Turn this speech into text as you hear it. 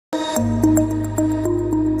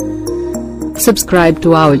Subscribe to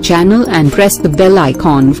our channel and press the bell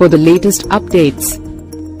icon for the latest updates.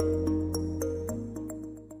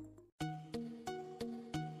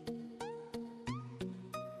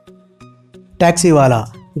 Taxiwaala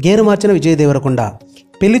gear మార్చిన విజయ్ దేవరకొండ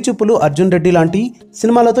పెళ్లి చూపులు అర్జున్ రెడ్డి లాంటి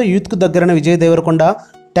సినిమాలతో యూత్కు దగ్గరైన విజయ్ దేవరకొండ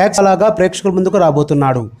టాక్సీవాలాగా ప్రేక్షకుల ముందుకు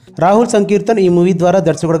రాబోతున్నాడు. రాహుల్ సంకీర్తన్ ఈ మూవీ ద్వారా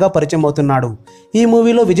దర్శకుడిగా పరిచయం అవుతున్నాడు. ఈ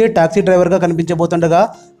మూవీలో విజయ్ టాక్సీ డ్రైవర్గా కనిపించబోతుండగా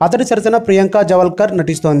అతడి సరసన ప్రియాంక జవల్కర్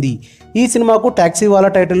నటిస్తోంది. ఈ సినిమాకు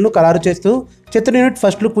టాక్సీవాలా టైటిల్ను ఖరారు చేస్తూ చిత్ర యూనిట్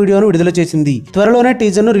ఫస్ట్ లుక్ వీడియోను విడుదల చేసింది. త్వరలోనే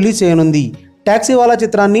టీజర్ను రిలీజ్ చేయనుంది. టాక్సీవాలా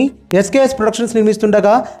చిత్రాన్ని SKS productions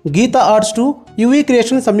నిర్మిస్తుండగా Gita arts 2 UV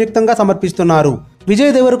creation సంయుక్తంగా సమర్పిస్తున్నారు.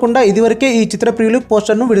 విజయ్ దేవరకొండ ఇదివరకే ఈ చిత్ర ప్రీలుక్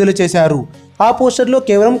పోస్టర్ను విడుదల చేశారు. ఆ పోస్టర్లో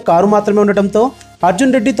కేవలం కారు మాత్రమే ఉండటంతో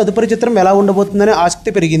అర్జున్ రెడ్డి తదుపరి చిత్రం ఎలా ఉండబోతుందనే ఆసక్తి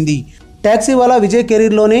పెరిగింది. టాక్సీవాలా విజయ్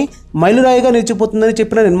కెరీర్లోనే మైలురాయిగా నిలిచిపోతుందని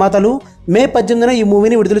చెప్పిన నిర్మాతలు మే 18న ఈ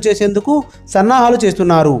మూవీని విడుదల చేసేందుకు సన్నాహాలు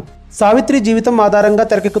చేస్తున్నారు. సావిత్రి జీవితం ఆధారంగా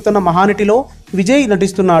తెరకెక్కుతున్న మహానటిలో విజయ్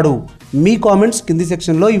నటిస్తున్నాడు. మీ కామెంట్స్ కింది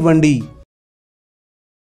సెక్షన్లో ఇవ్వండి.